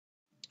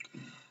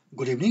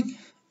Good evening.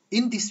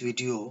 In this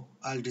video,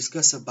 I'll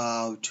discuss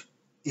about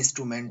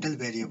instrumental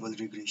variable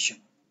regression.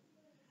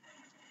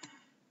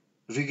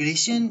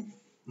 Regression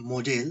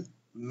model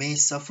may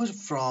suffer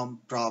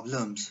from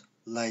problems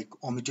like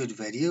omitted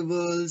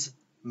variables,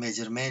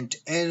 measurement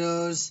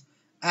errors,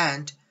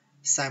 and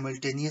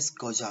simultaneous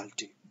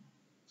causality.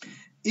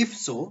 If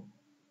so,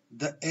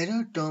 the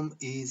error term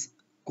is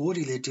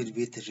correlated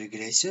with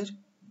regressor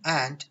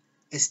and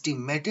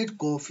estimated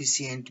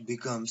coefficient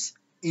becomes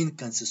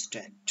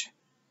inconsistent.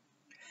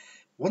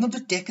 One of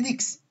the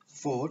techniques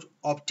for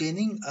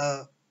obtaining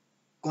a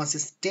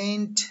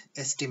consistent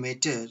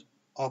estimator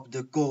of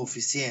the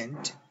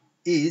coefficient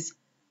is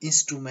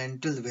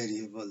instrumental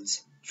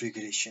variables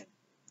regression,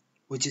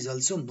 which is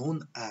also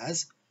known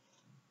as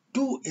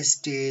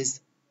two-stage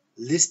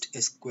least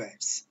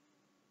squares.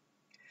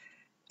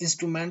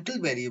 Instrumental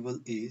variable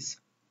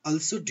is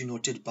also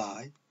denoted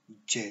by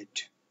Z.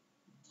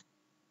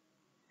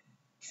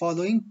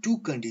 Following two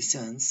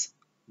conditions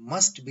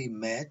must be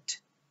met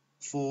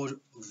for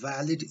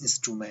valid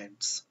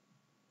instruments.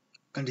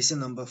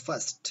 Condition number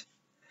first,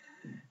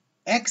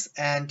 X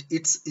and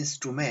its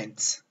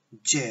instruments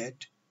Z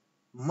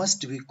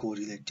must be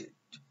correlated.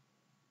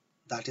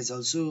 That is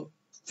also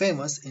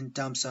famous in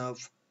terms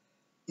of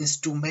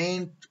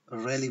instrument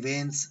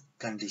relevance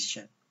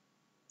condition.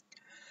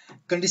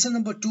 Condition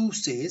number 2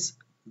 says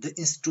the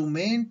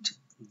instrument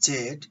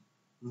Z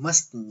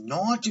must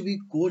not be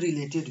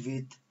correlated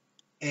with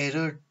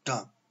error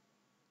term.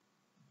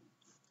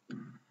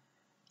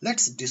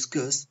 Let's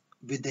discuss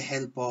with the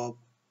help of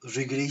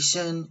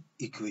regression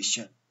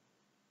equation.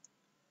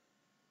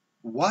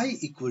 Y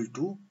equal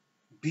to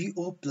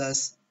BO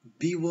plus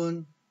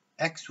B1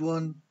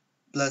 x1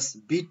 plus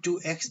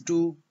B2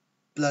 x2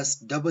 plus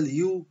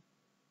W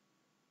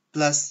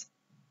plus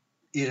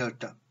error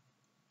term,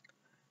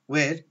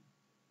 where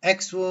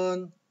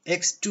x1,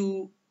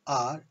 x2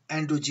 are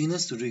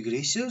endogenous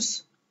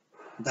regressors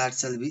that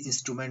shall be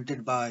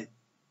instrumented by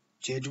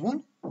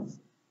Z1,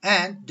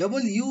 and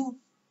W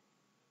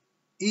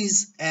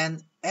is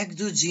an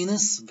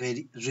exogenous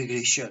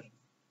regressor.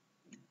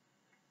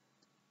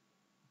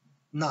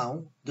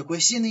 Now the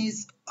question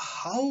is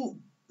how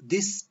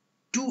this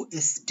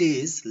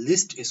two-stage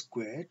least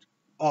square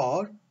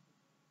or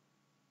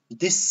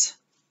this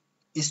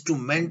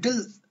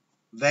instrumental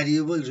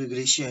variable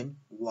regression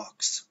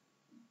works.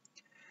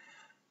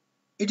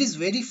 It is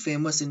very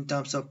famous in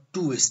terms of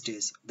two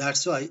stages.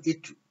 That's why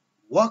it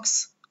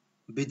works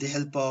with the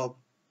help of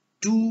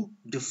two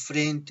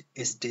different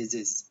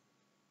stages.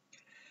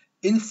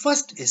 In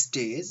first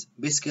stage,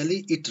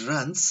 basically it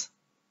runs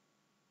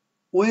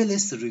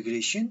OLS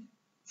regression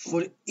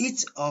for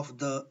each of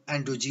the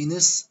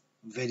endogenous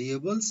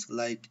variables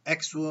like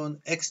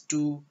x1,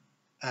 x2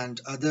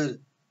 and other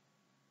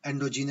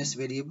endogenous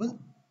variable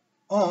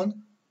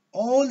on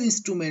all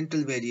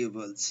instrumental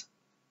variables,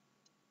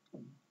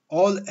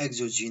 all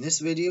exogenous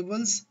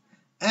variables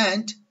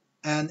and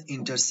an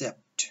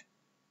intercept.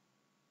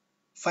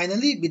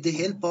 Finally, with the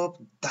help of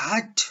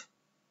that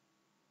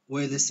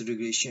OLS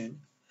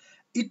regression,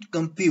 it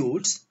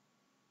computes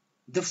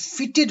the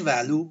fitted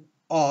value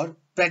or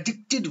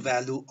predicted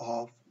value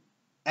of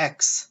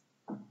X.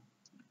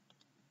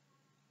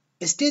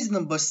 Stage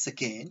number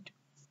second,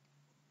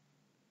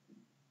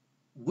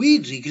 we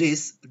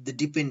regress the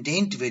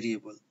dependent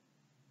variable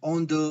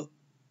on the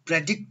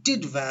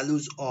predicted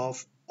values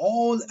of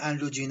all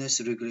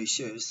endogenous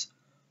regressors,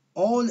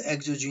 all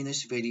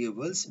exogenous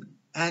variables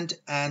and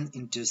an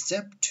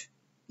intercept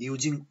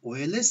using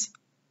OLS.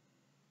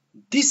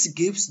 This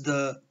gives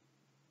the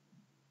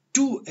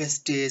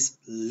two-stage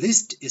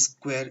least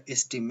square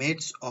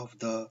estimates of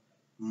the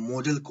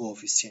model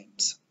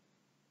coefficients.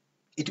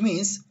 It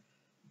means,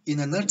 in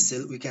a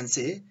nutshell, we can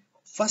say,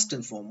 first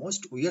and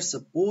foremost, we are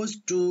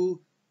supposed to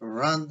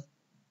run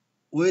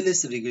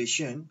OLS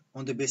regression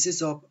on the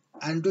basis of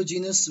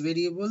endogenous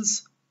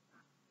variables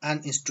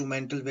and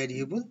instrumental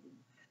variable.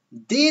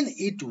 Then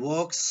it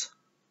works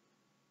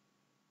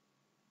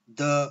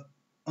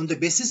on the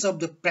basis of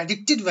the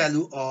predicted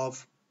value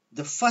of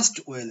the first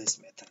OLS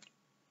method.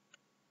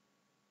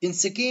 In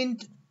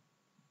second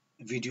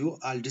video,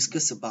 I'll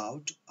discuss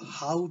about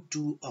how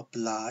to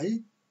apply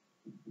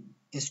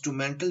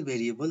instrumental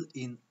variable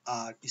in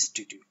our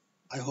studio.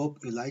 I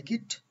hope you like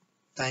it.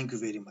 Thank you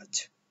very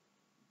much.